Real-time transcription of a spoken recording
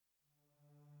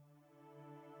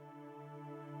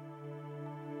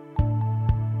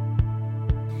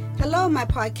Hello, my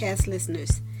podcast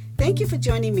listeners. Thank you for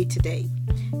joining me today.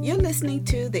 You're listening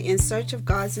to the In Search of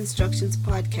God's Instructions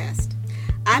podcast.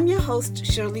 I'm your host,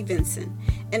 Shirley Vinson,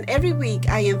 and every week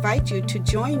I invite you to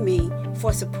join me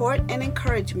for support and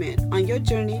encouragement on your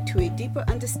journey to a deeper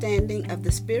understanding of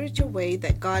the spiritual way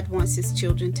that God wants His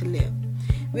children to live.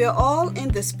 We are all in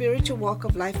the spiritual walk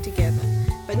of life together,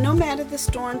 but no matter the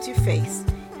storms you face,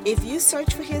 if you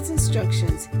search for His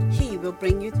instructions, He will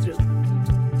bring you through.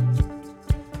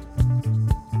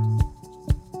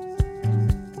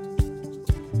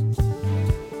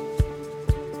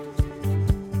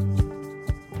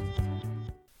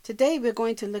 Today we're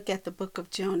going to look at the book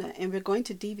of Jonah, and we're going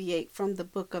to deviate from the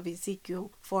book of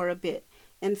Ezekiel for a bit.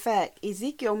 In fact,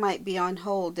 Ezekiel might be on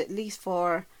hold at least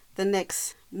for the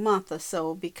next month or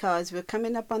so, because we're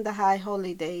coming up on the high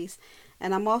holy days,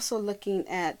 and I'm also looking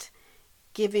at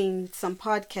giving some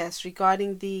podcasts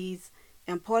regarding these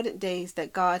important days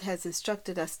that God has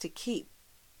instructed us to keep.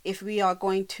 If we are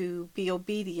going to be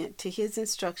obedient to His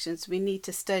instructions, we need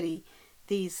to study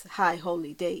these high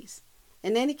holy days.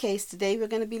 In any case, today we're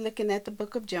going to be looking at the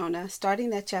book of Jonah,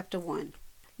 starting at chapter 1.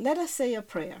 Let us say a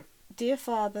prayer. Dear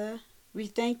Father, we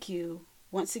thank you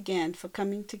once again for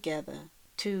coming together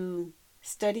to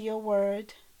study your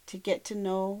word, to get to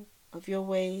know of your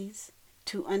ways,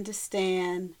 to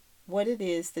understand what it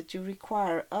is that you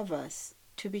require of us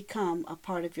to become a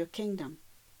part of your kingdom.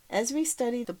 As we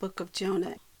study the book of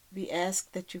Jonah, we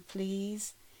ask that you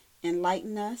please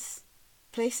enlighten us,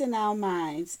 place in our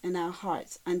minds and our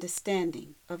hearts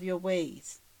understanding of your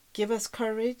ways. Give us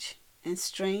courage and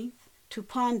strength to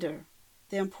ponder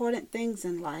the important things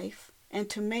in life and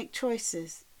to make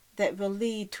choices that will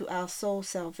lead to our soul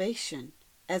salvation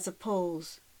as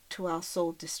opposed to our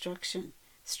soul destruction.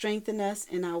 Strengthen us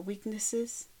in our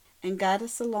weaknesses and guide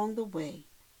us along the way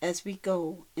as we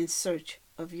go in search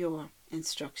of your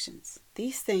instructions.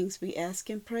 These things we ask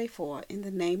and pray for in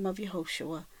the name of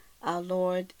Yehoshua, our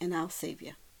Lord and our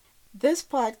Savior. This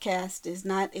podcast is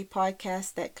not a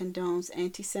podcast that condones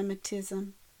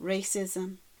anti-Semitism,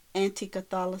 racism,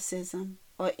 anti-Catholicism,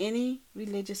 or any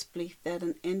religious belief that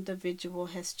an individual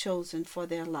has chosen for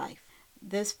their life.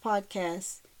 This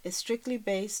podcast is strictly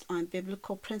based on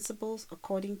biblical principles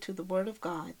according to the Word of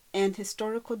God and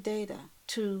historical data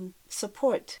to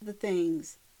support the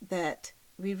things that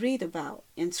we read about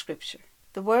in Scripture.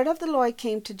 The word of the Lord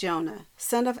came to Jonah,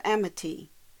 son of Amittai.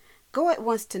 Go at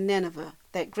once to Nineveh,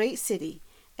 that great city,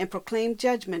 and proclaim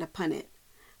judgment upon it,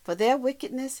 for their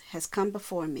wickedness has come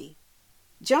before me.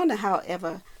 Jonah,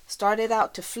 however, started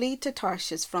out to flee to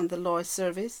Tarshish from the Lord's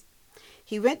service.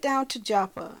 He went down to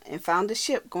Joppa and found a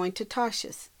ship going to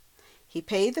Tarshish. He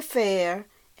paid the fare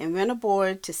and went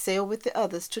aboard to sail with the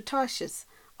others to Tarshish,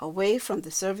 away from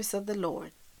the service of the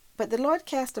Lord. But the Lord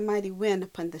cast a mighty wind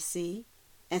upon the sea,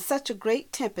 and such a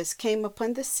great tempest came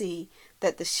upon the sea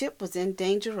that the ship was in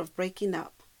danger of breaking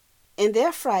up. In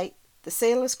their fright, the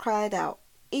sailors cried out,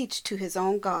 each to his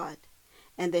own god,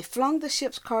 and they flung the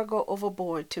ship's cargo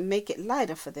overboard to make it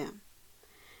lighter for them.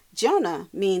 Jonah,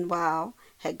 meanwhile,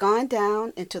 had gone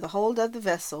down into the hold of the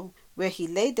vessel, where he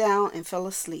lay down and fell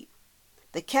asleep.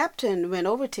 The captain went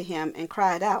over to him and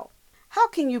cried out, How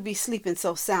can you be sleeping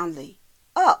so soundly?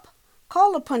 Up,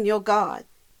 call upon your God.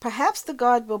 Perhaps the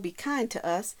God will be kind to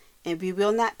us, and we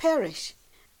will not perish.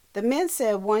 The men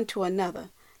said one to another,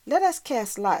 Let us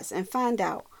cast lots and find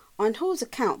out on whose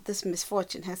account this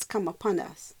misfortune has come upon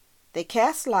us. They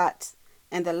cast lots,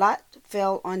 and the lot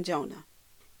fell on Jonah.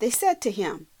 They said to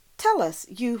him, Tell us,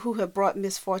 you who have brought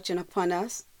misfortune upon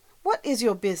us, what is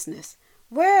your business?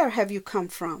 Where have you come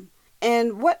from?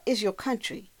 And what is your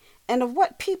country? And of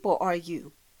what people are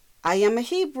you? I am a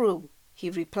Hebrew, he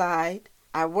replied.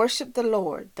 I worship the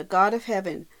Lord, the God of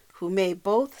heaven, who made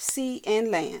both sea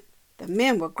and land. The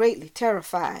men were greatly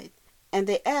terrified, and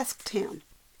they asked him,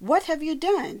 What have you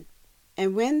done?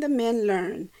 And when the men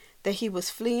learned that he was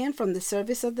fleeing from the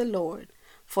service of the Lord,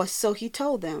 for so he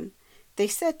told them, they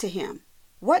said to him,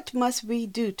 What must we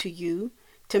do to you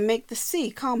to make the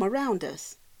sea calm around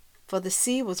us? For the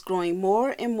sea was growing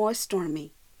more and more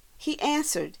stormy. He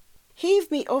answered,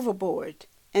 Heave me overboard,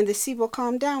 and the sea will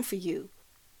calm down for you.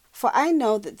 For I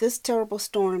know that this terrible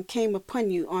storm came upon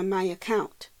you on my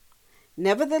account.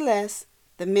 Nevertheless,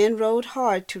 the men rowed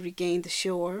hard to regain the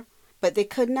shore, but they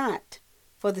could not,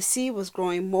 for the sea was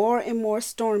growing more and more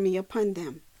stormy upon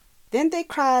them. Then they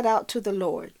cried out to the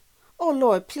Lord, O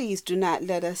Lord, please do not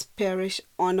let us perish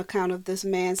on account of this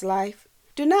man's life.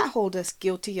 Do not hold us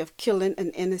guilty of killing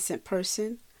an innocent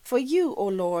person, for you, O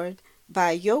Lord,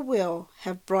 by your will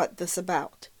have brought this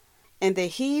about. And they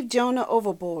heaved Jonah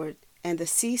overboard, and the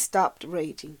sea stopped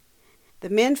raging. The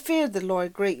men feared the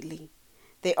Lord greatly.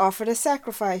 They offered a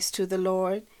sacrifice to the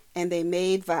Lord, and they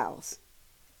made vows.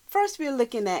 First, we're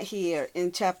looking at here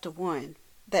in chapter 1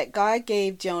 that God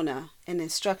gave Jonah an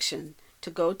instruction to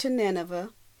go to Nineveh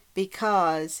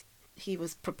because he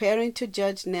was preparing to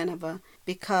judge Nineveh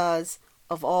because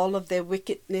of all of their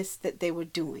wickedness that they were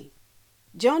doing.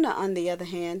 Jonah, on the other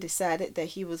hand, decided that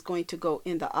he was going to go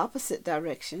in the opposite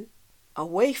direction,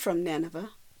 away from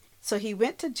Nineveh. So he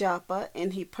went to Joppa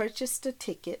and he purchased a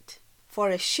ticket for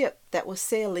a ship that was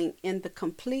sailing in the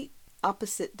complete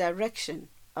opposite direction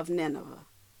of Nineveh.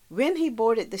 When he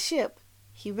boarded the ship,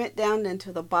 he went down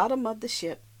into the bottom of the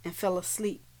ship and fell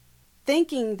asleep,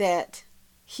 thinking that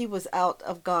he was out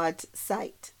of God's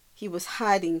sight. He was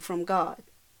hiding from God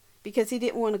because he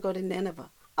didn't want to go to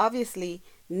Nineveh. Obviously,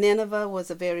 Nineveh was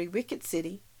a very wicked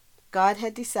city. God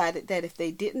had decided that if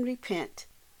they didn't repent,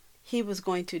 he was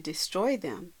going to destroy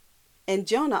them. And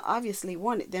Jonah obviously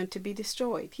wanted them to be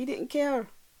destroyed. He didn't care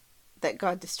that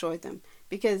God destroyed them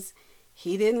because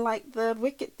he didn't like the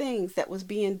wicked things that was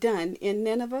being done in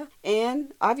Nineveh.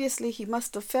 And obviously he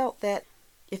must have felt that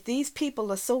if these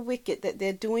people are so wicked that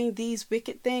they're doing these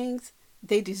wicked things,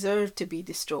 they deserve to be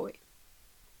destroyed.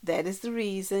 That is the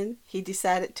reason he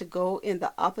decided to go in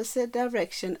the opposite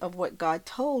direction of what God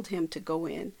told him to go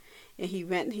in. And he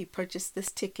went and he purchased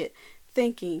this ticket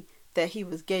thinking that he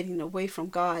was getting away from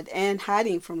God and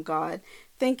hiding from God,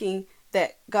 thinking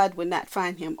that God would not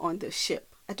find him on this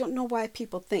ship. I don't know why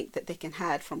people think that they can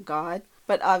hide from God,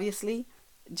 but obviously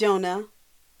Jonah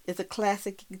is a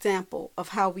classic example of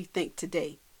how we think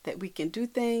today, that we can do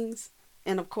things,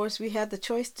 and of course we have the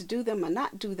choice to do them or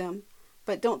not do them,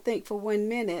 but don't think for 1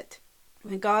 minute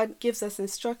when God gives us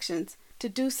instructions to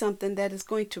do something that is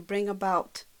going to bring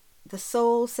about the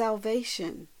soul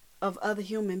salvation of other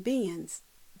human beings.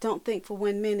 Don't think for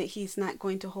 1 minute he's not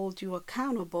going to hold you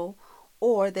accountable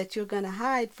or that you're going to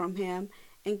hide from him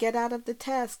and get out of the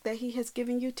task that he has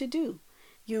given you to do.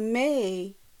 You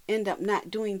may end up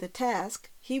not doing the task.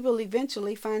 He will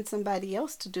eventually find somebody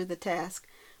else to do the task,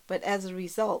 but as a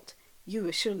result, you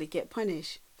will surely get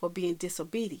punished for being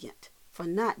disobedient, for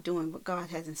not doing what God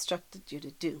has instructed you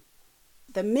to do.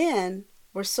 The men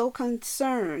were so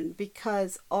concerned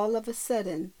because all of a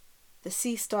sudden the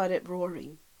sea started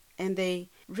roaring and they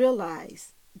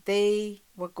realized they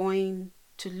were going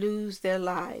to lose their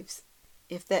lives.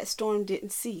 If that storm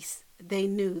didn't cease, they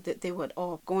knew that they were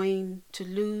all going to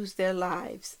lose their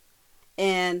lives.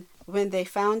 And when they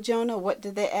found Jonah, what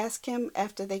did they ask him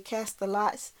after they cast the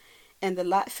lots? And the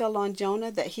lot fell on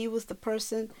Jonah, that he was the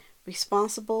person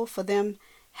responsible for them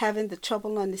having the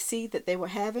trouble on the sea that they were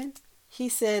having. He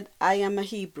said, I am a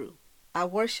Hebrew. I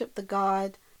worship the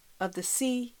God of the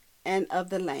sea and of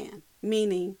the land.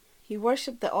 Meaning, he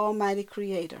worshiped the Almighty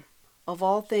Creator of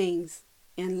all things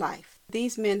in life.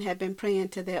 These men had been praying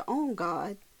to their own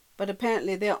God, but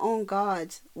apparently their own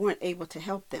gods weren't able to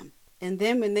help them. And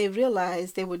then when they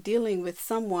realized they were dealing with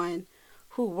someone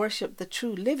who worshiped the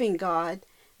true living God,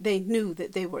 they knew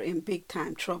that they were in big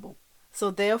time trouble.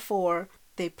 So therefore,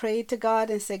 they prayed to God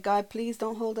and said, God, please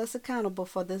don't hold us accountable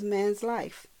for this man's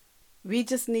life. We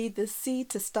just need the sea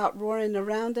to stop roaring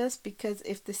around us, because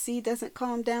if the sea doesn't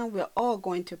calm down, we're all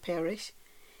going to perish.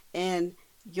 And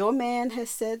your man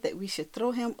has said that we should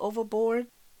throw him overboard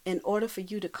in order for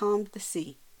you to calm the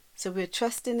sea. So we're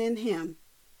trusting in him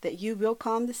that you will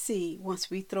calm the sea once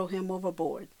we throw him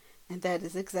overboard. And that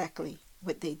is exactly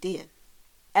what they did.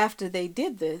 After they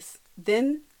did this,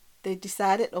 then they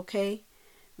decided, okay,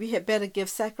 we had better give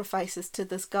sacrifices to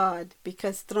this God,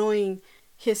 because throwing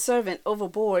his servant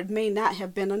overboard may not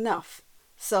have been enough.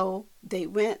 So they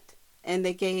went and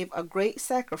they gave a great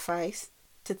sacrifice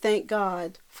to thank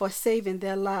God for saving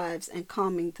their lives and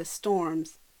calming the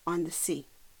storms on the sea.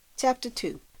 Chapter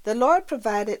 2. The Lord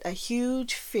provided a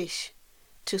huge fish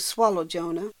to swallow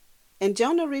Jonah, and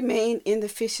Jonah remained in the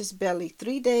fish's belly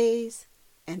 3 days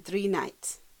and 3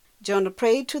 nights. Jonah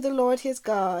prayed to the Lord his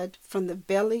God from the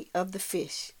belly of the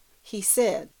fish. He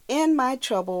said, In my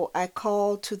trouble I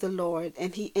called to the Lord,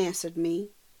 and he answered me.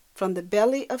 From the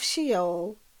belly of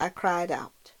Sheol I cried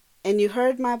out, and you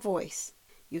heard my voice.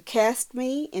 You cast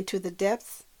me into the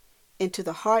depths, into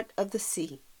the heart of the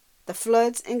sea. The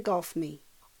floods engulfed me.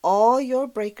 All your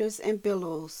breakers and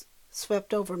billows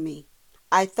swept over me.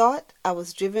 I thought I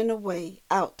was driven away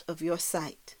out of your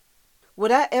sight.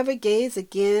 Would I ever gaze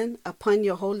again upon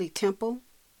your holy temple?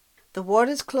 The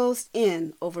waters closed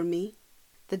in over me.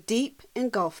 The deep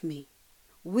engulfed me.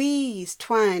 Weeds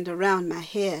twined around my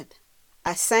head.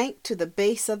 I sank to the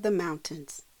base of the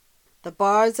mountains. The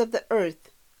bars of the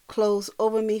earth closed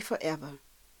over me forever.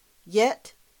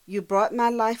 Yet you brought my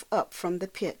life up from the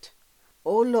pit,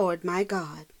 O Lord my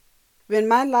God. When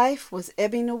my life was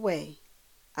ebbing away,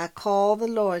 I called the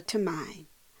Lord to mind,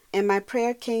 and my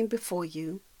prayer came before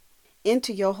you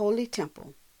into your holy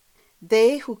temple.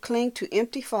 They who cling to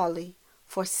empty folly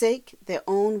forsake their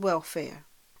own welfare.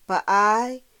 But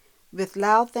I, with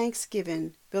loud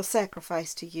thanksgiving, will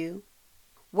sacrifice to you.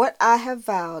 What I have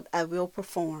vowed I will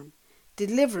perform.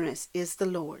 Deliverance is the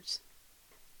Lord's.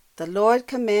 The Lord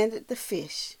commanded the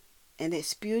fish, and it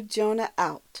spewed Jonah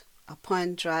out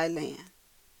upon dry land.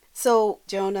 So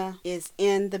Jonah is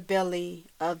in the belly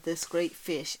of this great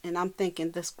fish, and I'm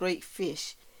thinking this great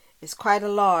fish is quite a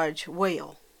large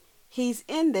whale. He's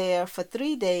in there for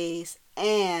 3 days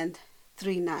and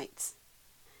 3 nights.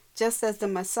 Just as the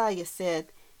Messiah said,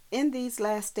 in these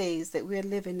last days that we're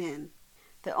living in,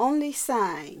 the only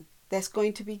sign that's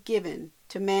going to be given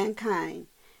to mankind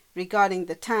regarding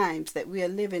the times that we are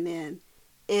living in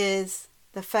is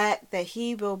the fact that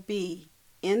he will be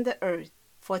in the earth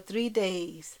for 3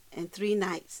 days and 3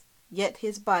 nights, yet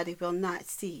his body will not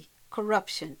see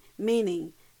corruption,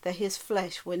 meaning that his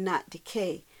flesh will not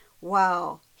decay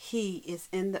while he is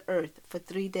in the earth for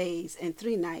 3 days and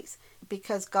 3 nights,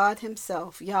 because God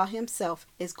himself, Yah himself,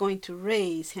 is going to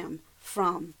raise him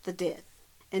from the dead.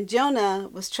 And Jonah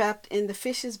was trapped in the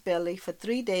fish's belly for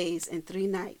 3 days and 3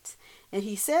 nights. And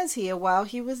he says here, while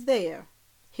he was there,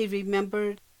 he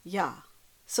remembered Yah.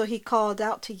 So he called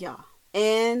out to Yah,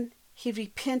 and he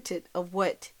repented of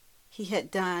what he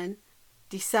had done,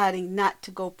 deciding not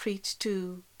to go preach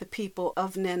to the people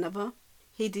of Nineveh.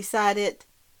 He decided,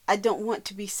 I don't want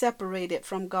to be separated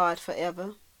from God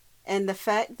forever. And the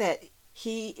fact that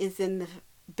he is in the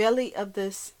belly of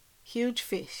this huge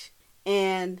fish,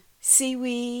 and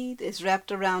seaweed is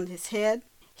wrapped around his head,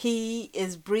 he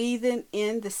is breathing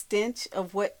in the stench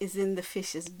of what is in the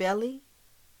fish's belly.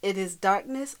 It is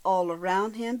darkness all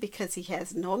around him because he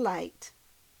has no light.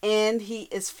 And he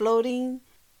is floating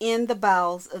in the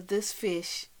bowels of this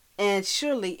fish. And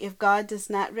surely if God does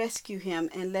not rescue him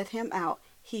and let him out,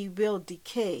 he will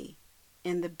decay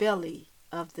in the belly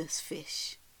of this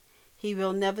fish. He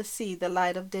will never see the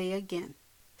light of day again.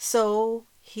 So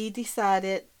he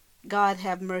decided, God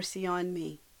have mercy on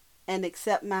me and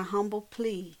accept my humble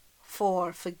plea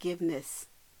for forgiveness.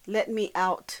 Let me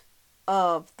out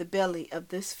of the belly of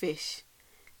this fish,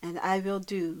 and I will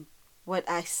do what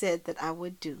I said that I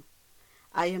would do.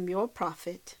 I am your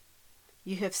prophet.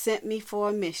 You have sent me for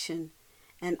a mission,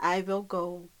 and I will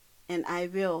go, and I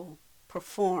will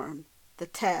perform the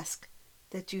task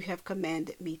that you have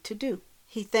commanded me to do.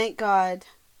 He thanked God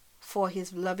for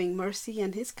his loving mercy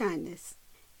and his kindness.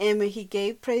 And when he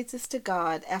gave praises to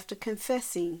God after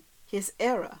confessing his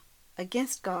error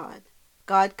against God,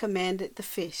 God commanded the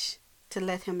fish to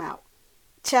let him out.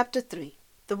 Chapter 3.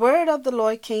 The word of the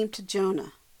Lord came to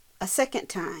Jonah a second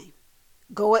time.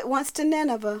 Go at once to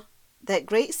Nineveh, that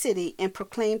great city, and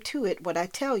proclaim to it what I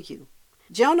tell you.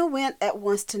 Jonah went at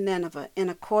once to Nineveh in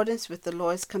accordance with the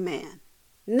Lord's command.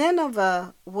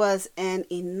 Nineveh was an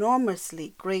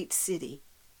enormously great city,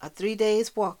 a 3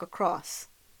 days' walk across.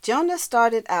 Jonah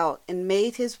started out and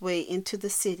made his way into the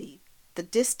city, the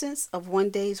distance of 1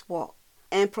 day's walk,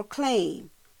 and proclaimed,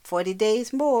 40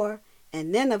 days more,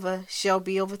 and Nineveh shall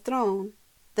be overthrown.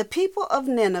 The people of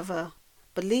Nineveh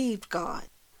believed God.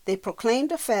 They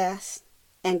proclaimed a fast,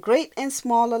 and great and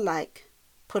small alike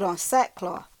put on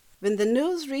sackcloth. When the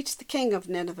news reached the king of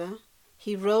Nineveh,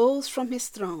 he rose from his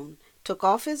throne, took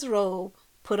off his robe,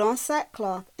 put on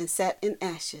sackcloth, and sat in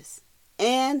ashes.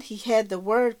 And he had the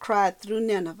word cried through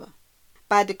Nineveh,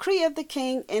 by decree of the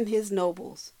king and his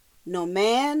nobles, no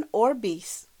man or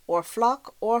beast or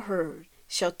flock or herd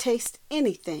shall taste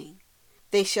anything.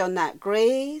 They shall not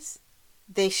graze,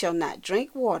 they shall not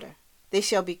drink water. They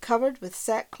shall be covered with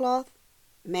sackcloth,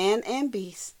 man and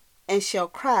beast, and shall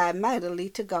cry mightily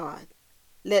to God.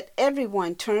 Let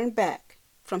everyone turn back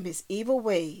from his evil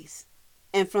ways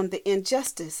and from the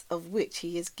injustice of which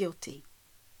he is guilty.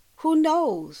 Who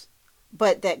knows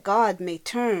but that God may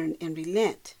turn and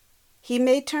relent? He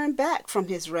may turn back from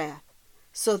his wrath,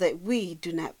 so that we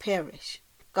do not perish.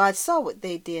 God saw what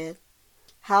they did,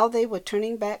 how they were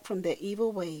turning back from their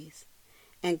evil ways,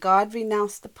 and God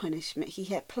renounced the punishment he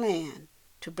had planned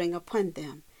to bring upon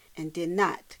them and did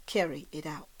not carry it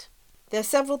out. There are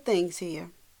several things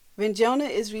here. When Jonah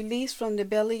is released from the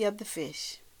belly of the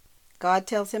fish, God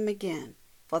tells him again,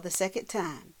 for the second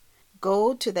time,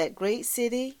 go to that great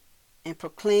city and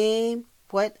proclaim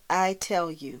what I tell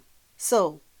you.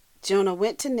 So Jonah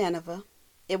went to Nineveh.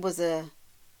 It was a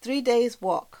 3 days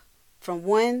walk from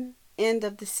one end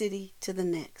of the city to the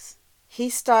next. He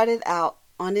started out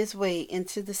on his way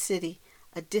into the city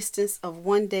a distance of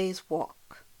 1 day's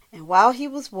walk. And while he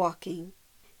was walking,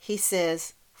 he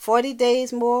says, 40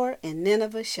 days more and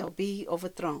Nineveh shall be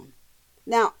overthrown.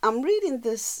 Now, I'm reading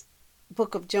this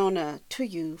book of Jonah to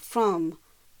you from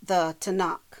the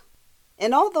Tanakh.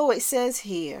 And although it says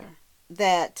here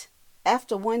that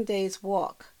after one day's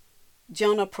walk,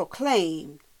 Jonah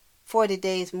proclaimed 40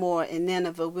 days more and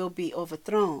Nineveh will be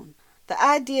overthrown. The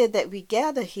idea that we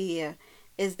gather here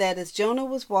is that as Jonah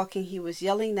was walking, he was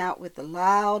yelling out with a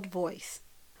loud voice,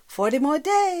 40 more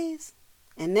days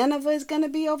and Nineveh is going to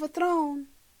be overthrown.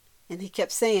 And he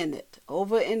kept saying it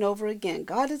over and over again.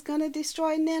 God is going to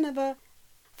destroy Nineveh,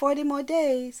 40 more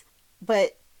days.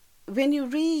 But when you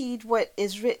read what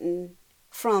is written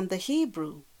from the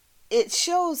Hebrew, it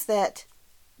shows that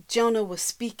Jonah was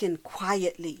speaking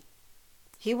quietly.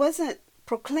 He wasn't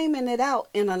proclaiming it out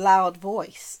in a loud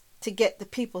voice to get the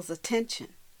people's attention,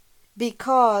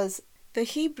 because the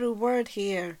Hebrew word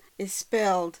here is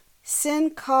spelled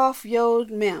Sin Kaf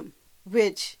Yod Mem,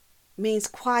 which means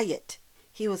quiet.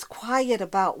 He was quiet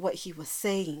about what he was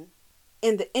saying.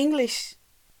 In the English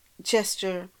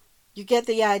gesture, you get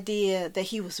the idea that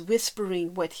he was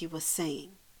whispering what he was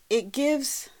saying. It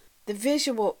gives the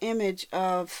visual image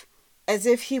of as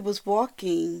if he was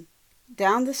walking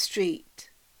down the street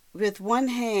with one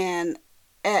hand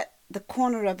at the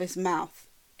corner of his mouth,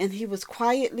 and he was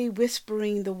quietly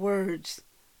whispering the words,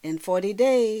 in 40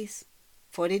 days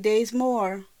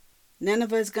more,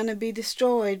 Nineveh is going to be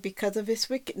destroyed because of its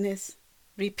wickedness,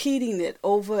 repeating it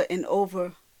over and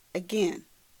over again.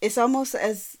 It's almost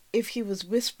as if he was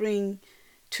whispering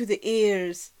to the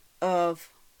ears of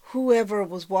whoever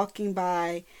was walking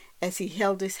by as he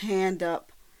held his hand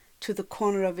up to the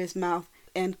corner of his mouth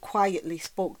and quietly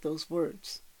spoke those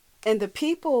words. And the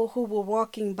people who were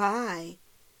walking by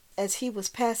as he was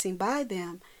passing by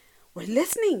them were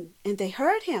listening, and they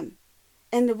heard him.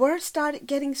 And the word started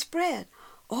getting spread.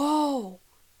 Oh,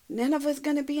 Nineveh is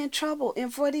going to be in trouble. In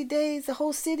 40 days, the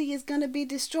whole city is going to be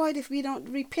destroyed if we don't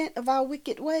repent of our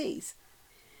wicked ways.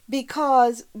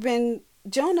 Because when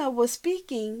Jonah was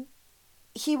speaking,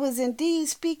 he was indeed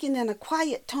speaking in a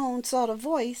quiet tone sort of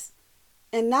voice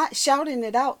and not shouting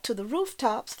it out to the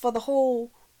rooftops for the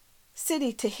whole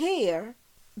city to hear,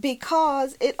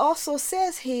 because it also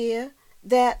says here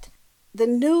that the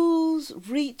news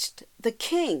reached the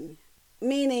king,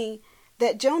 meaning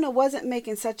that Jonah wasn't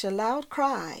making such a loud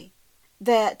cry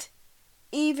that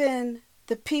even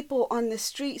the people on the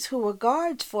streets who were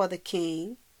guards for the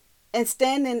king and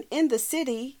standing in the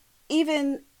city,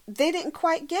 even they didn't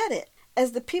quite get it.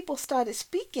 As the people started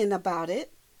speaking about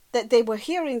it, that they were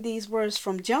hearing these words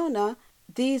from Jonah,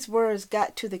 these words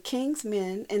got to the king's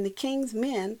men, and the king's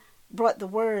men brought the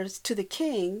words to the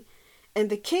king, and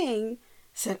the king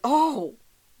said, oh,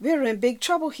 we're in big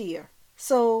trouble here.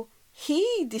 So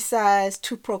he decides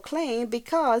to proclaim,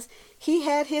 because he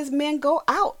had his men go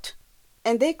out,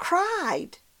 and they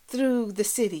cried through the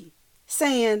city,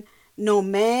 saying, no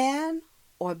man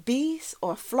or beast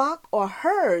or flock or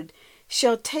herd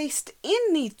shall taste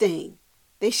anything.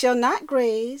 They shall not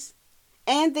graze,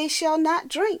 and they shall not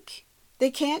drink.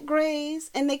 They can't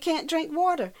graze, and they can't drink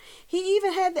water. He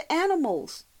even had the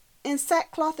animals in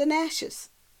sackcloth and ashes.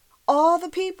 All the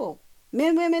people,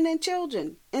 men, women, and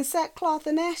children, in sackcloth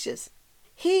and ashes.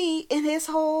 He and his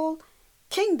whole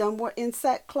kingdom were in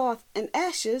sackcloth and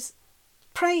ashes,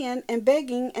 praying and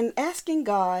begging and asking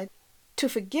God to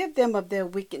forgive them of their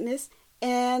wickedness.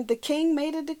 And the king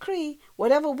made a decree,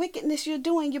 whatever wickedness you're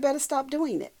doing, you better stop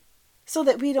doing it, so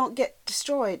that we don't get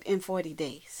destroyed in 40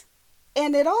 days.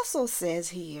 And it also says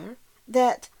here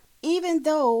that even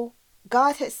though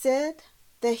God had said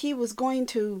that he was going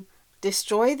to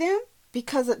destroy them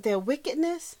because of their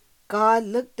wickedness, God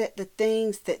looked at the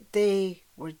things that they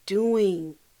were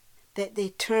doing, that they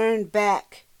turned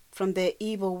back from their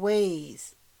evil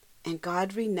ways, and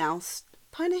God renounced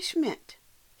punishment.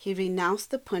 He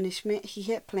renounced the punishment he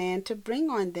had planned to bring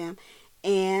on them,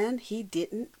 and he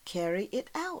didn't carry it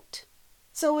out.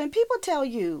 So when people tell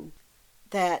you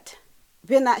that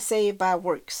we're not saved by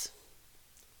works,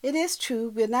 it is true,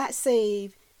 we're not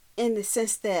saved in the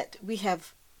sense that we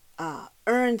have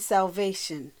earned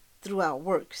salvation through our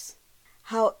works.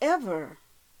 However,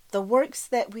 the works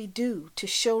that we do to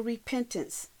show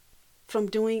repentance from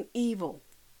doing evil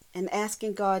and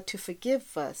asking God to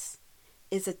forgive us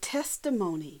is a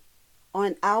testimony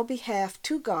on our behalf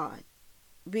to God.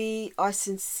 We are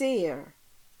sincere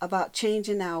about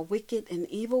changing our wicked and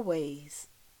evil ways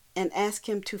and ask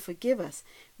him to forgive us.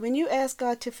 When you ask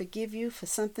God to forgive you for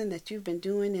something that you've been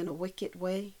doing in a wicked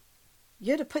way,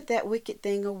 you're to put that wicked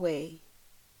thing away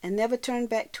and never turn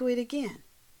back to it again.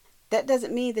 That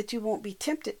doesn't mean that you won't be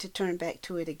tempted to turn back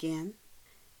to it again.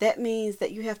 That means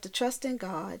that you have to trust in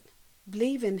God,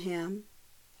 believe in him,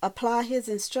 apply his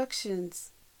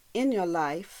instructions in your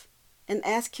life, and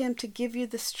ask Him to give you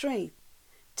the strength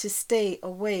to stay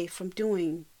away from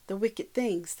doing the wicked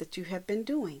things that you have been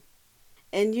doing.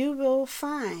 And you will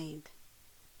find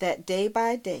that day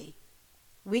by day,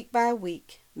 week by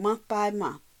week, month by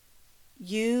month,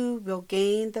 you will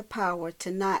gain the power to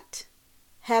not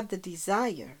have the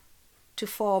desire to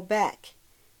fall back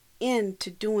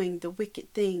into doing the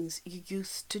wicked things you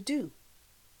used to do.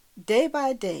 Day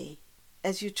by day,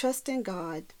 as you trust in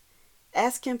God,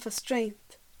 ask Him for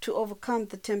strength to overcome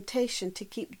the temptation to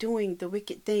keep doing the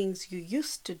wicked things you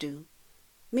used to do,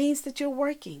 means that you're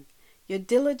working. You're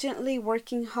diligently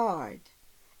working hard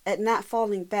at not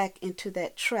falling back into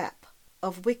that trap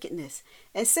of wickedness.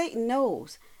 And Satan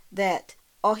knows that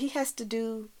all he has to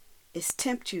do is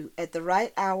tempt you at the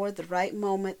right hour, the right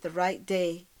moment, the right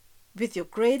day, with your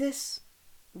greatest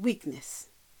weakness,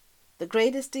 the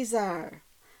greatest desire,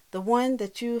 the one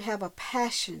that you have a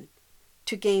passion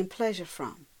to gain pleasure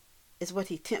from, is what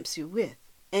he tempts you with.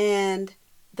 And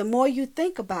the more you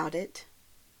think about it,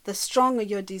 the stronger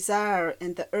your desire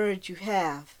and the urge you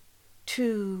have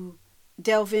to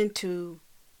delve into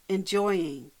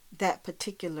enjoying that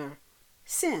particular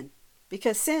sin.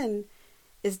 Because sin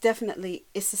is definitely,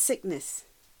 it's a sickness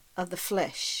of the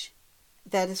flesh.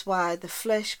 That is why the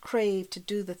flesh craves to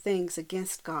do the things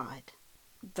against God.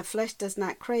 The flesh does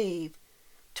not crave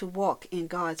to walk in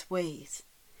God's ways.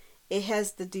 It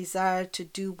has the desire to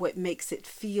do what makes it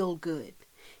feel good.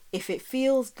 If it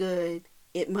feels good,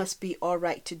 it must be all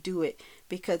right to do it,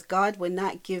 because God will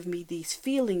not give me these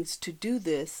feelings to do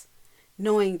this,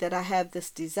 knowing that I have this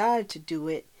desire to do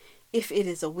it, if it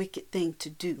is a wicked thing to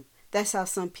do. That's how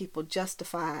some people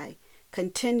justify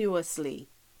continuously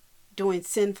doing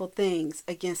sinful things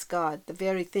against God, the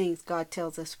very things God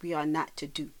tells us we are not to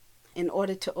do. In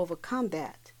order to overcome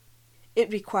that, it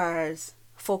requires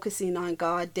focusing on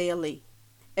God daily.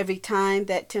 Every time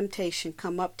that temptation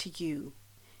come up to you,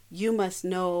 you must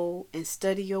know and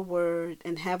study your word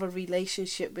and have a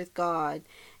relationship with God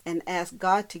and ask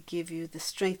God to give you the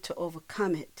strength to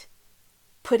overcome it.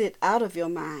 Put it out of your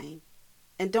mind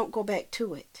and don't go back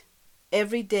to it.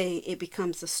 Every day it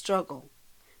becomes a struggle,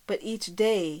 but each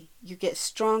day you get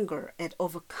stronger at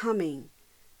overcoming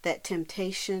that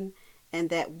temptation and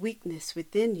that weakness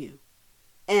within you.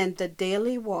 And the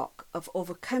daily walk of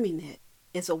overcoming it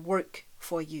is a work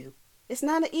for you. It's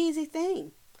not an easy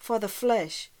thing for the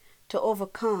flesh to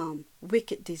overcome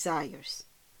wicked desires.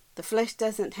 The flesh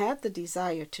doesn't have the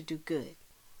desire to do good.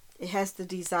 It has the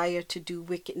desire to do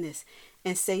wickedness.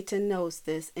 And Satan knows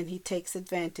this, and he takes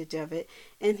advantage of it,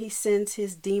 and he sends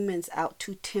his demons out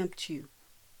to tempt you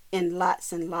in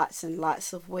lots and lots and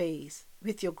lots of ways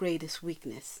with your greatest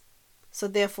weakness. So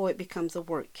therefore it becomes a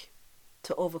work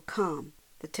to overcome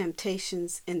the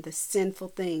temptations and the sinful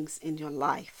things in your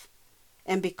life.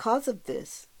 And because of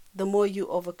this, the more you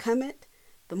overcome it,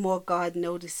 the more God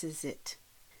notices it.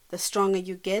 The stronger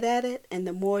you get at it, and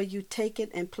the more you take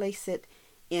it and place it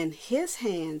in His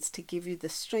hands to give you the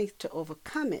strength to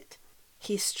overcome it,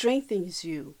 He strengthens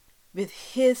you with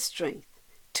His strength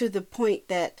to the point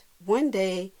that one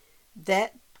day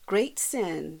that great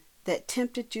sin that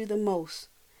tempted you the most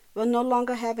will no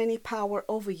longer have any power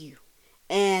over you.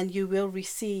 And you will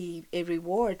receive a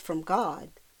reward from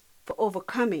God for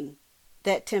overcoming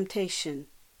that temptation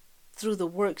through the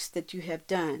works that you have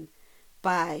done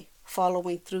by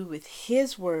following through with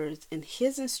His words and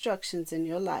His instructions in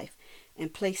your life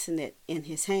and placing it in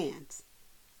His hands.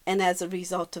 And as a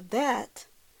result of that,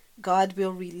 God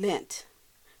will relent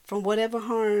from whatever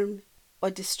harm or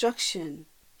destruction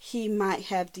He might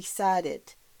have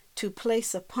decided to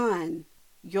place upon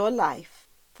your life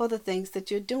for the things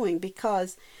that you're doing.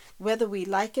 Because whether we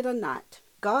like it or not,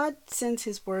 God sends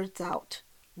His words out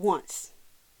once.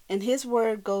 And His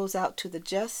word goes out to the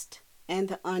just and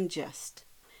the unjust.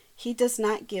 He does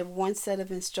not give one set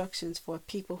of instructions for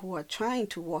people who are trying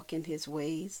to walk in His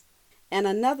ways, and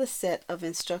another set of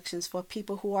instructions for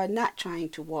people who are not trying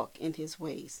to walk in His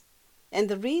ways. And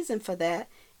the reason for that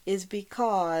is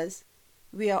because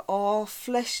we are all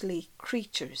fleshly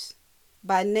creatures.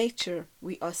 By nature,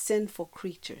 we are sinful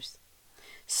creatures.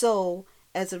 So,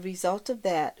 as a result of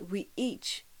that, we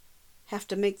each have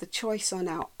to make the choice on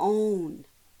our own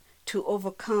to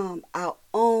overcome our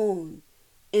own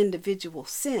individual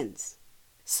sins.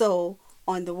 So,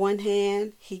 on the one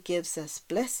hand, He gives us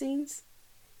blessings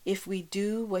if we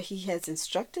do what He has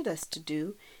instructed us to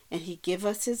do, and He gives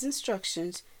us His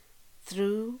instructions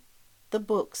through the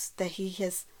books that He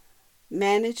has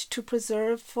managed to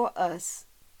preserve for us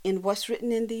in what's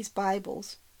written in these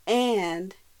Bibles,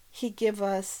 and He gives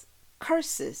us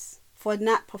curses for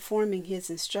not performing His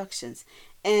instructions.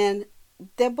 And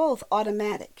they're both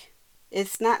automatic.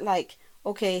 It's not like,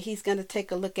 okay, he's going to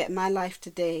take a look at my life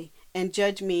today and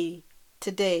judge me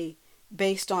today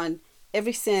based on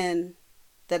every sin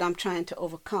that I'm trying to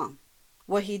overcome.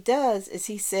 What he does is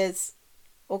he says,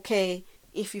 okay,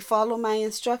 if you follow my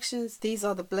instructions, these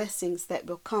are the blessings that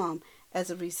will come as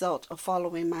a result of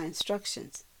following my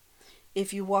instructions.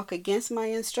 If you walk against my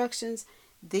instructions,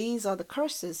 these are the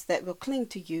curses that will cling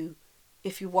to you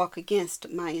if you walk against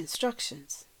my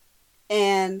instructions.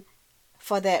 And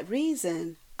for that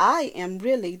reason, I am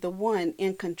really the one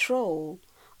in control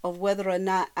of whether or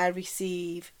not I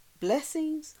receive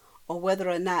blessings or whether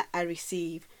or not I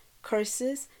receive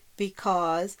curses,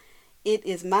 because it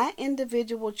is my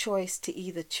individual choice to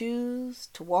either choose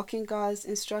to walk in God's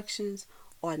instructions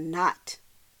or not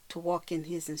to walk in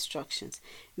his instructions.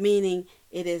 Meaning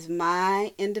it is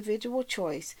my individual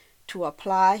choice to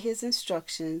apply his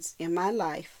instructions in my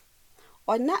life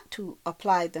or not to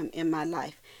apply them in my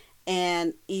life.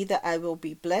 And either I will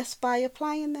be blessed by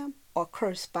applying them or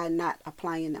cursed by not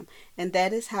applying them. And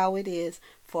that is how it is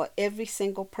for every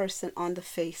single person on the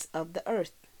face of the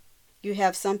earth. You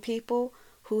have some people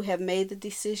who have made the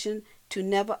decision to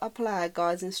never apply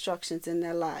God's instructions in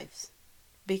their lives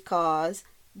because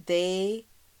they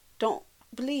don't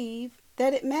believe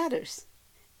that it matters.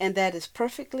 And that is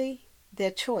perfectly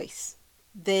their choice.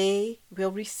 They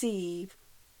will receive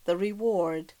the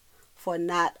reward for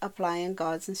not applying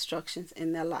God's instructions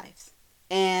in their lives.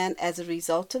 And as a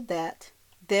result of that,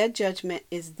 their judgment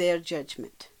is their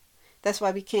judgment. That's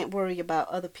why we can't worry about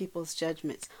other people's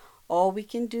judgments. All we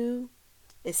can do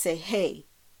is say, hey,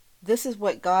 this is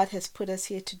what God has put us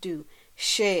here to do.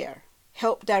 Share.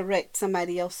 Help direct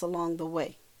somebody else along the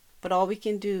way. But all we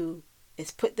can do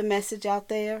is put the message out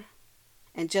there.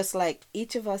 And just like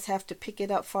each of us have to pick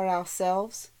it up for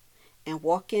ourselves and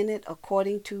walk in it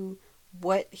according to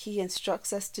what he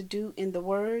instructs us to do in the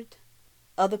word,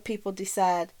 other people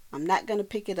decide, I'm not going to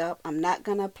pick it up, I'm not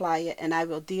going to apply it, and I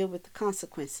will deal with the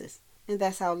consequences. And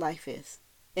that's how life is.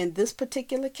 In this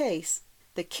particular case,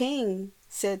 the king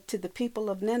said to the people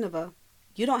of Nineveh,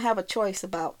 you don't have a choice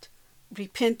about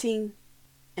repenting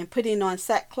and putting on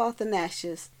sackcloth and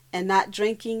ashes and not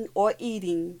drinking or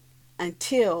eating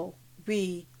until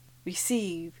we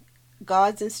receive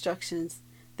God's instructions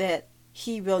that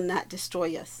he will not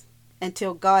destroy us,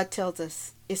 until God tells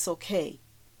us it's okay,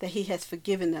 that he has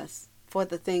forgiven us for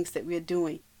the things that we're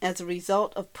doing. As a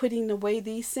result of putting away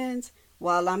these sins,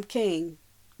 while I'm king,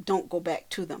 don't go back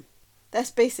to them.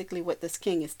 That's basically what this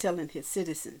king is telling his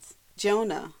citizens.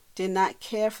 Jonah did not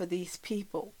care for these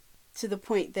people to the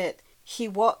point that he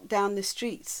walked down the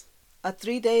streets, a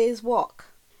 3 days walk,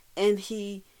 and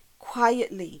he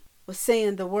quietly was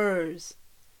saying the words,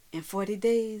 in 40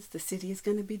 days the city is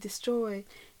going to be destroyed.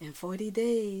 In 40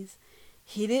 days.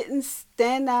 He didn't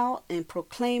stand out and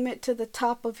proclaim it to the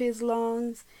top of his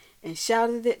lungs and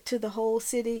shouted it to the whole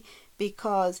city,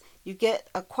 because you get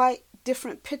a quite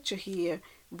different picture here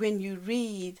when you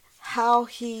read how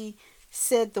he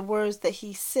said the words that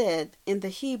he said in the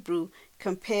Hebrew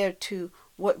compared to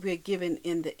what we're given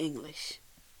in the English.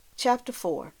 Chapter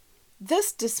 4.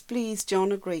 This displeased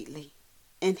Jonah greatly,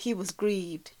 and he was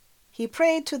grieved. He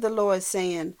prayed to the Lord,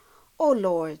 saying, O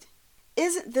Lord,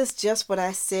 isn't this just what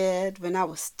I said when I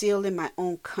was still in my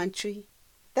own country?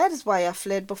 That is why I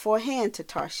fled beforehand to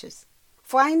Tarshish.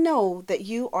 For I know that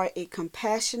you are a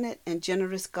compassionate and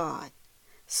generous God,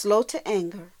 slow to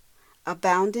anger,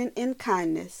 abounding in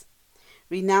kindness,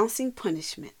 renouncing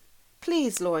punishment.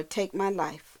 Please, Lord, take my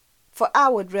life, for I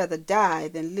would rather die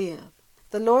than live.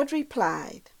 The Lord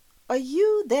replied, Are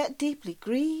you that deeply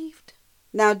grieved?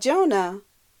 Now Jonah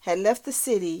had left the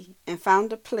city and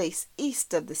found a place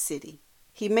east of the city.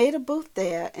 He made a booth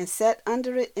there and sat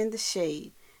under it in the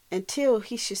shade until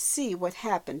he should see what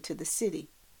happened to the city.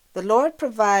 The Lord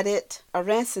provided a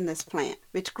rancenius plant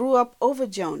which grew up over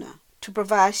Jonah to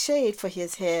provide shade for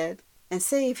his head and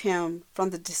save him from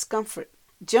the discomfort.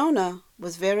 Jonah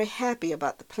was very happy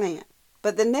about the plant.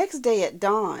 But the next day at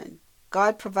dawn,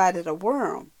 God provided a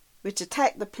worm which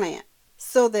attacked the plant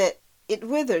so that it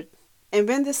withered. And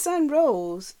when the sun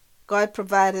rose, God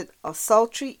provided a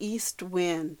sultry east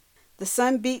wind. The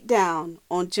sun beat down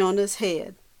on Jonah's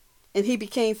head, and he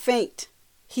became faint.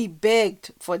 He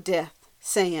begged for death,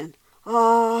 saying,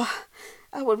 I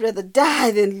would rather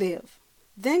die than live.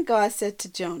 Then God said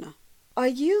to Jonah, Are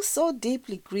you so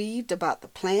deeply grieved about the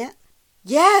plant?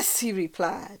 Yes, he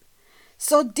replied,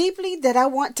 so deeply that I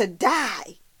want to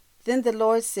die. Then the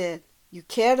Lord said, You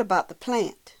cared about the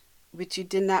plant, which you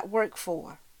did not work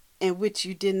for, and which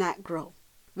you did not grow,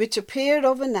 which appeared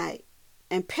overnight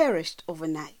and perished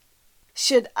overnight.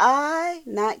 Should I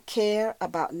not care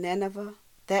about Nineveh,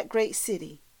 that great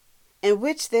city, in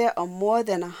which there are more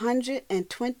than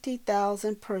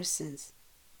 120,000 persons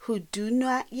who do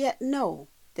not yet know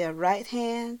their right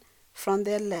hand from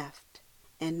their left,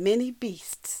 and many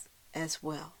beasts as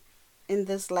well. In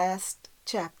this last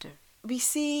chapter, we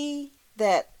see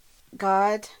that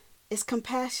God is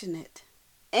compassionate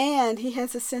and he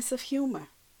has a sense of humor.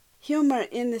 Humor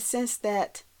in the sense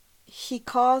that he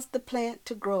caused the plant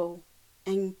to grow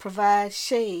and provide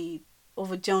shade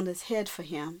over Jonah's head for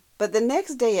him. But the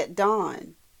next day at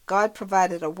dawn, God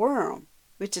provided a worm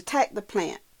which attacked the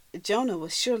plant. Jonah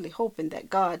was surely hoping that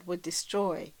God would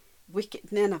destroy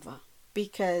wicked Nineveh,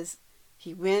 because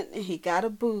he went and he got a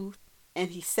booth and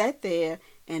he sat there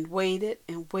and waited,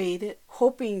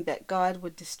 hoping that God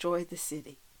would destroy the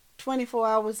city. 24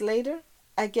 hours later,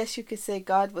 I guess you could say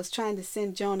God was trying to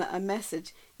send Jonah a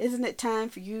message. Isn't it time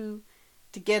for you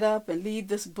to get up and leave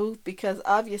this booth? Because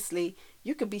obviously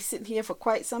you could be sitting here for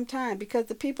quite some time, because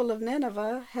the people of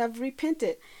Nineveh have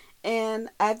repented and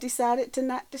I've decided to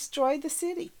not destroy the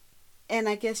city. And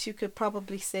I guess you could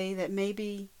probably say that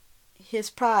maybe his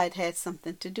pride had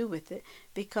something to do with it,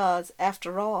 because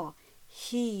after all,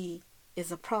 he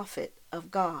is a prophet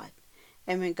of God.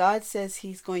 And when God says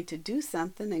he's going to do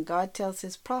something and God tells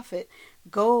his prophet,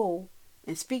 go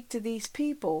and speak to these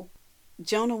people,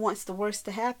 Jonah wants the worst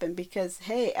to happen, because,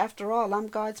 hey, after all, I'm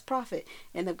God's prophet.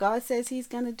 And if God says he's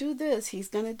going to do this, he's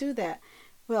going to do that.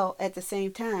 Well, at the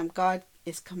same time, God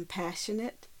is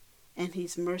compassionate and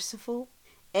he's merciful.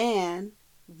 And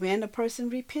when a person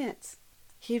repents,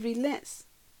 he relents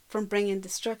from bringing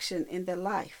destruction in their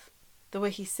life, the way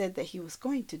he said that he was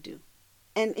going to do.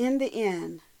 And in the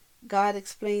end, God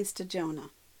explains to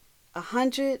Jonah,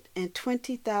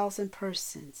 120,000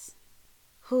 persons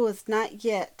who is not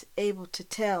yet able to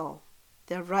tell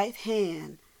their right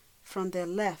hand from their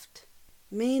left,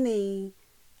 meaning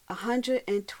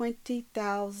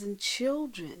 120,000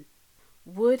 children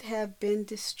would have been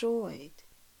destroyed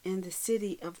in the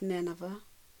city of Nineveh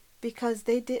because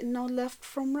they didn't know left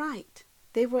from right.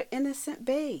 They were innocent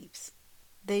babes.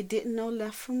 They didn't know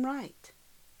left from right.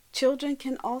 Children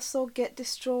can also get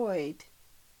destroyed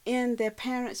in their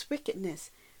parents' wickedness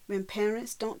when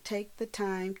parents don't take the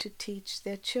time to teach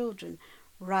their children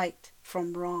right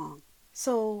from wrong.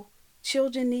 So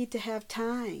children need to have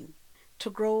time to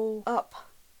grow up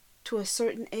to a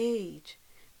certain age,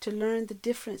 to learn the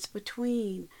difference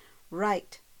between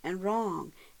right and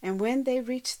wrong. And when they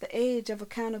reach the age of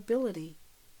accountability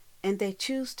and they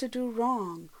choose to do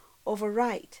wrong over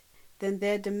right, then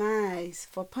their demise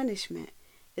for punishment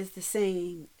is the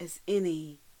same as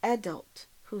any adult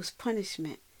whose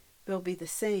punishment will be the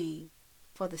same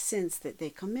for the sins that they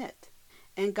commit.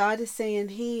 And God is saying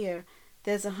here,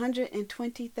 there's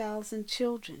 120,000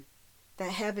 children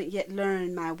that haven't yet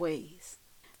learned my ways.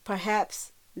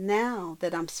 Perhaps now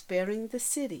that I'm sparing the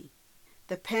city,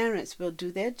 the parents will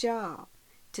do their job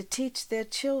to teach their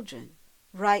children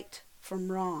right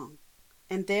from wrong,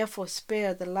 and therefore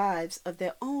spare the lives of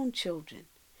their own children.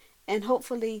 And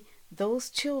hopefully those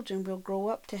children will grow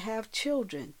up to have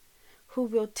children who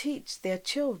will teach their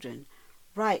children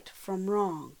right from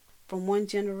wrong, from one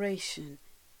generation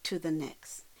to the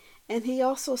next. And he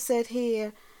also said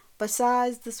here,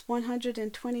 besides this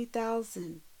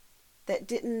 120,000 that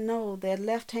didn't know their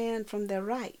left hand from their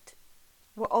right,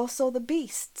 were also the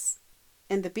beasts.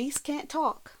 And the beasts can't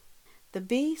talk. The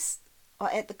beasts are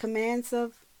at the commands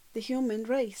of the human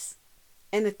race.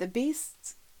 And if the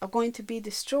beasts are going to be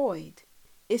destroyed,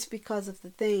 it's because of the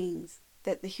things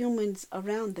that the humans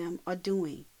around them are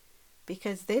doing,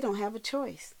 because they don't have a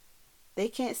choice. They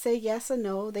can't say yes or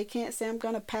no. They can't say, I'm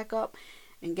going to pack up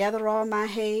and gather all my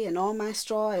hay and all my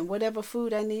straw and whatever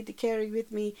food I need to carry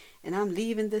with me, and I'm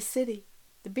leaving the city.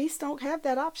 The beasts don't have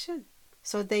that option.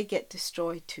 So they get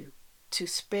destroyed too. To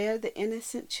spare the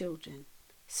innocent children,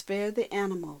 spare the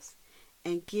animals,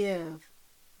 and give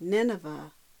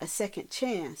Nineveh a second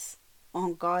chance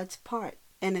on God's part.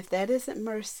 And if that isn't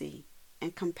mercy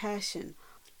and compassion,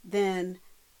 then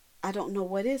I don't know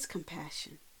what is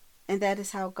compassion. And that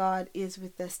is how God is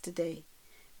with us today.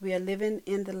 We are living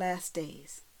in the last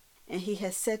days. And he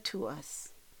has said to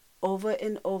us over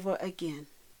and over again,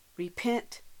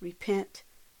 repent, repent,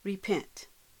 repent.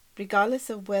 Regardless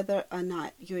of whether or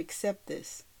not you accept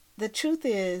this. The truth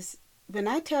is, when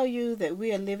I tell you that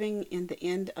we are living in the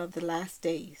end of the last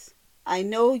days, I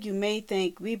know you may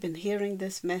think we've been hearing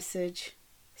this message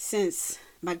since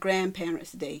my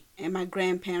grandparents' day and my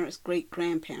grandparents'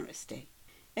 great-grandparents' day.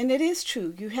 And it is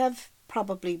true, you have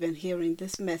probably been hearing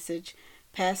this message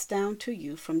passed down to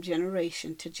you from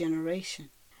generation to generation.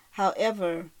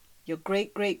 However, your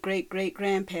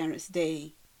great-great-great-great-grandparents'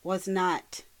 day was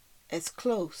not as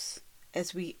close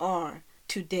as we are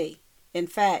today. In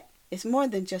fact, it's more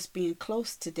than just being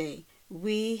close today.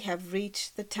 We have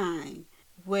reached the time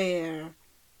where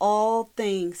all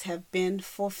things have been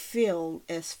fulfilled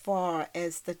as far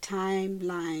as the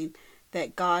timeline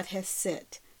that God has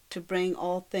set to bring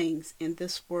all things in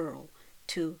this world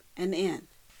to an end.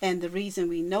 And the reason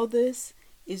we know this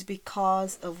is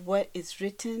because of what is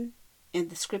written in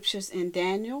the scriptures in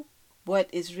Daniel, what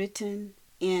is written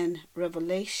in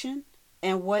Revelation,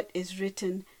 and what is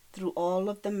written through all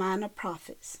of the minor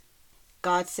prophets.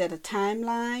 God set a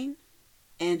timeline,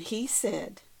 and he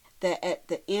said that at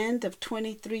the end of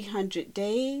 2300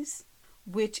 days,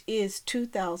 which is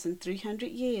 2,300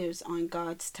 years on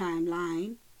God's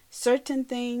timeline, certain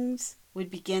things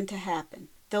would begin to happen.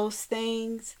 Those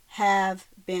things have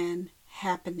been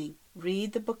happening.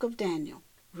 Read the book of Daniel.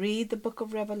 Read the book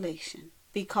of Revelation.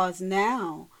 Because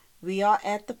now we are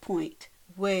at the point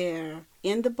where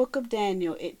in the book of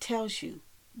Daniel it tells you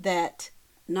that,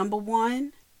 number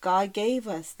one, God gave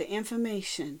us the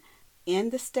information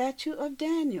in the statute of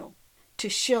Daniel to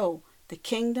show the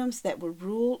kingdoms that will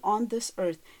rule on this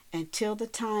earth until the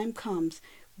time comes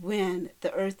when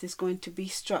the earth is going to be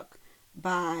struck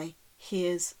by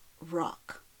his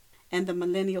rock and the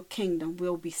millennial kingdom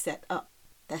will be set up.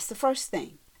 That's the first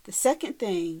thing. The second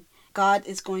thing, God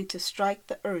is going to strike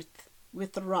the earth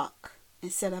with the rock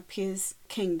and set up his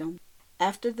kingdom.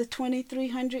 After the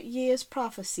 2300 years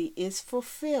prophecy is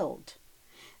fulfilled,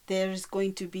 there is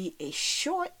going to be a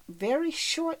short, very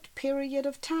short period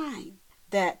of time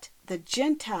that the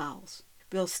Gentiles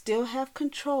will still have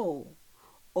control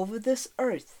over this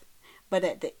earth. But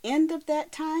at the end of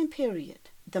that time period,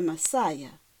 the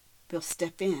Messiah will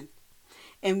step in.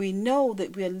 And we know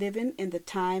that we're living in the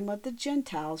time of the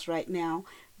Gentiles right now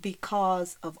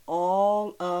because of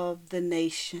all of the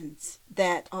nations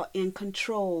that are in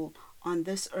control on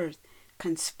this earth,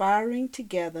 conspiring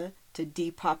together to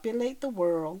depopulate the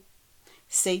world.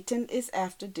 Satan is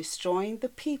after destroying the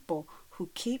people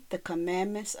who keep the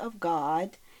commandments of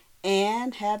God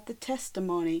and have the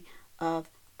testimony of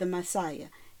the Messiah.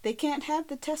 They can't have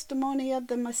the testimony of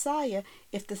the Messiah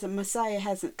if the Messiah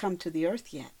hasn't come to the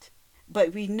earth yet.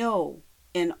 But we know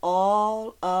in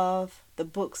all of the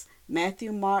books,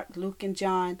 Matthew, Mark, Luke, and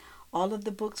John, all of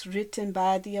the books written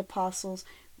by the apostles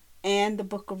and the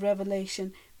book of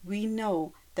Revelation, we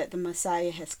know that the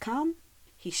Messiah has come.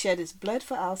 He shed his blood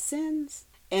for our sins,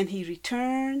 and he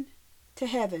returned to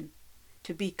heaven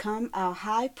to become our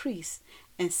high priest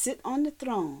and sit on the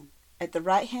throne at the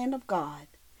right hand of God.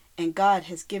 And God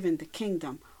has given the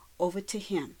kingdom over to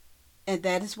him. And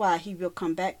that is why he will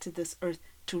come back to this earth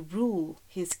to rule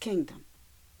his kingdom.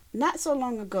 Not so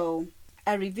long ago,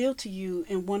 I revealed to you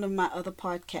in one of my other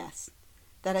podcasts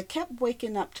that I kept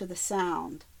waking up to the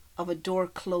sound of a door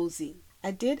closing.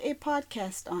 I did a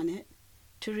podcast on it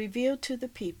to reveal to the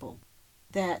people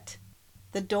that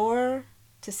the door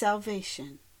to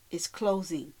salvation is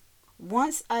closing.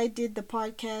 Once I did the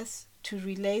podcast to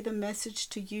relay the message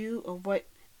to you of what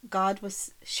God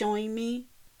was showing me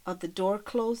of the door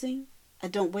closing, I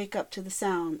don't wake up to the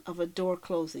sound of a door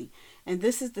closing. And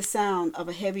this is the sound of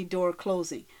a heavy door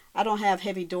closing. I don't have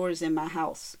heavy doors in my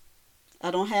house. I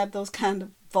don't have those kind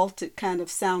of vaulted kind of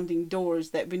sounding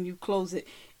doors that when you close it,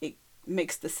 it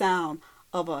makes the sound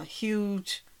of a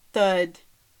huge thud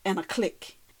and a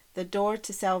click. The door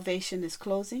to salvation is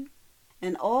closing,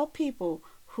 and all people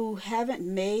who haven't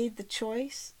made the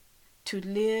choice to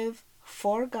live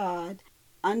for God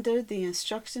under the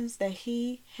instructions that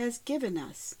he has given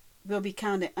us will be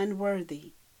counted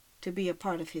unworthy to be a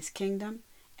part of his kingdom,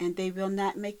 and they will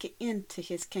not make it into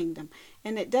his kingdom.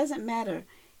 And it doesn't matter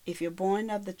if you're born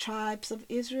of the tribes of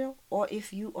Israel or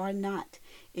if you are not.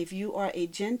 If you are a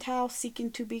Gentile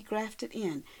seeking to be grafted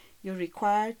in, you're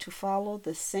required to follow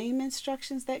the same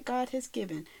instructions that God has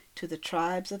given to the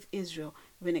tribes of Israel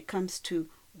when it comes to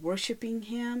worshiping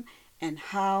him and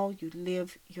how you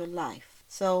live your life.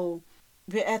 So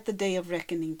we're at the day of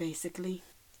reckoning, basically,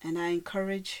 and I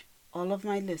encourage all of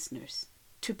my listeners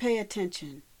to pay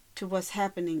attention to what's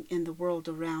happening in the world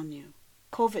around you.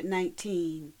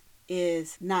 COVID-19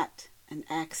 is not an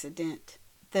accident.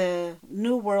 The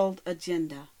New World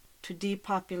Agenda to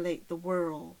depopulate the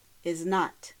world is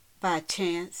not by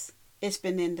chance. It's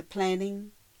been in the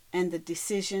planning and the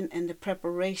decision and the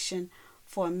preparation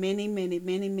for many, many,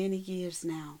 many, many years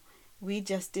now. We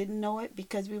just didn't know it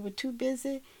because we were too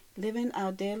busy living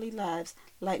our daily lives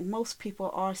like most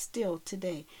people are still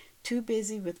today. Too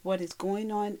busy with what is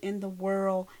going on in the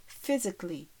world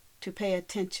physically to pay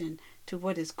attention to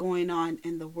what is going on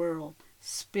in the world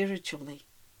spiritually.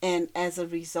 And as a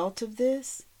result of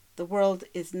this, the world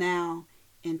is now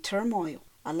in turmoil.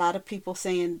 A lot of people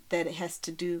saying that it has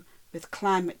to do with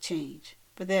climate change.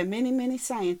 But there are many, many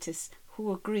scientists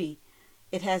who agree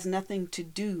it has nothing to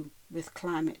do with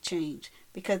climate change,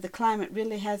 because the climate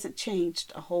really hasn't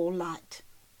changed a whole lot.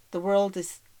 The world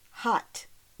is hot,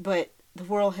 but the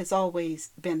world has always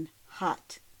been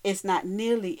hot. It's not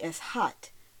nearly as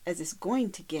hot as it's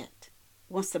going to get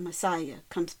once the Messiah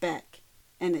comes back.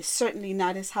 And it's certainly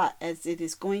not as hot as it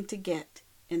is going to get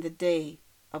in the day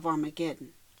of Armageddon.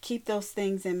 Keep those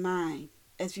things in mind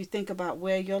as you think about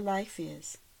where your life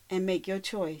is, and make your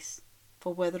choice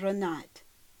for whether or not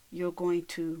you're going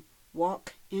to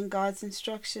walk in God's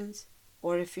instructions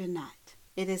or if you're not.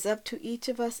 It is up to each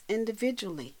of us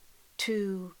individually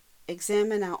to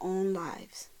examine our own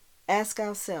lives. Ask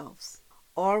ourselves,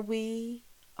 are we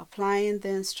applying the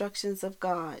instructions of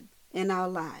God in our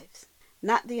lives,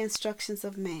 not the instructions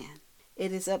of man?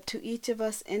 It is up to each of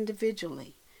us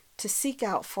individually to seek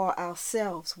out for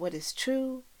ourselves what is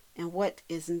true and what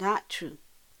is not true.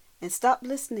 And stop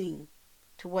listening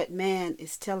to what man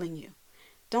is telling you.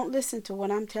 Don't listen to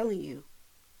what I'm telling you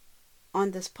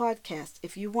on this podcast.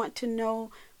 If you want to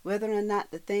know whether or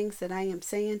not the things that I am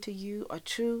saying to you are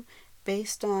true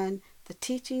based on the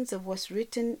teachings of what's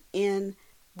written in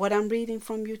what I'm reading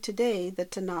from you today, the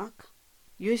Tanakh.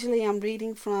 Usually I'm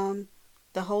reading from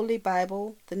the Holy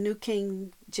Bible, the New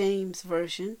King James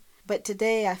Version. But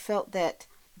today I felt that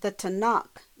the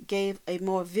Tanakh gave a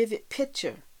more vivid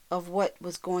picture of what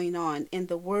was going on in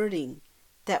the wording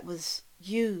that was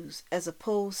used, as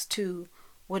opposed to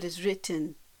what is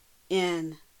written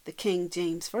in the King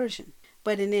James Version.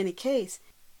 But in any case,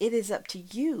 it is up to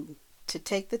you to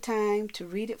take the time to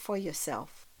read it for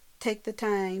yourself. Take the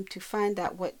time to find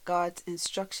out what God's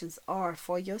instructions are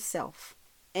for yourself,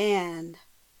 and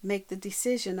make the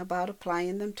decision about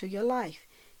applying them to your life.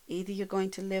 Either you're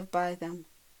going to live by them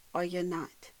or you're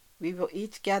not. We will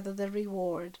each gather the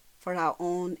reward for our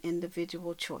own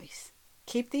individual choice.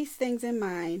 Keep these things in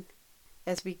mind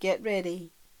as we get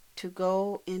ready to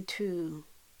go into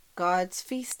God's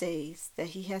feast days that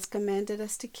He has commanded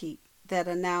us to keep, that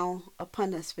are now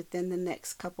upon us within the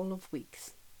next couple of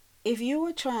weeks. If you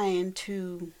are trying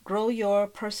to grow your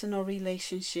personal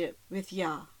relationship with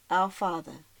Yah, our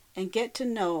Father, and get to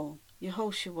know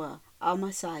Yehoshua, our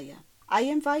Messiah, I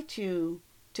invite you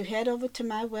to head over to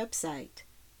my website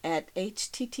at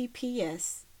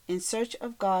https in search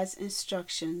of God's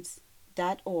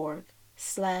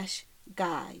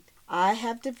instructions.org/guide. I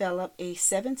have developed a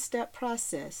 7-step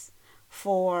process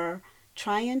for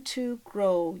trying to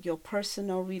grow your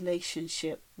personal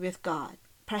relationship with God.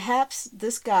 Perhaps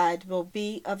this guide will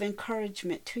be of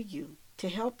encouragement to you, to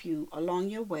help you along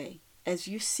your way as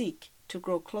you seek to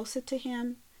grow closer to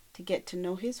Him, to get to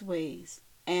know His ways,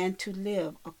 and to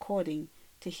live according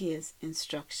to His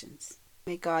instructions.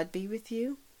 May God be with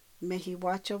you. May He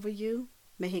watch over you.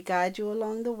 May He guide you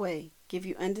along the way, give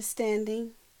you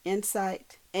understanding,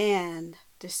 insight, and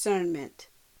discernment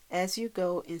as you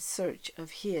go in search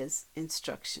of His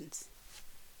instructions.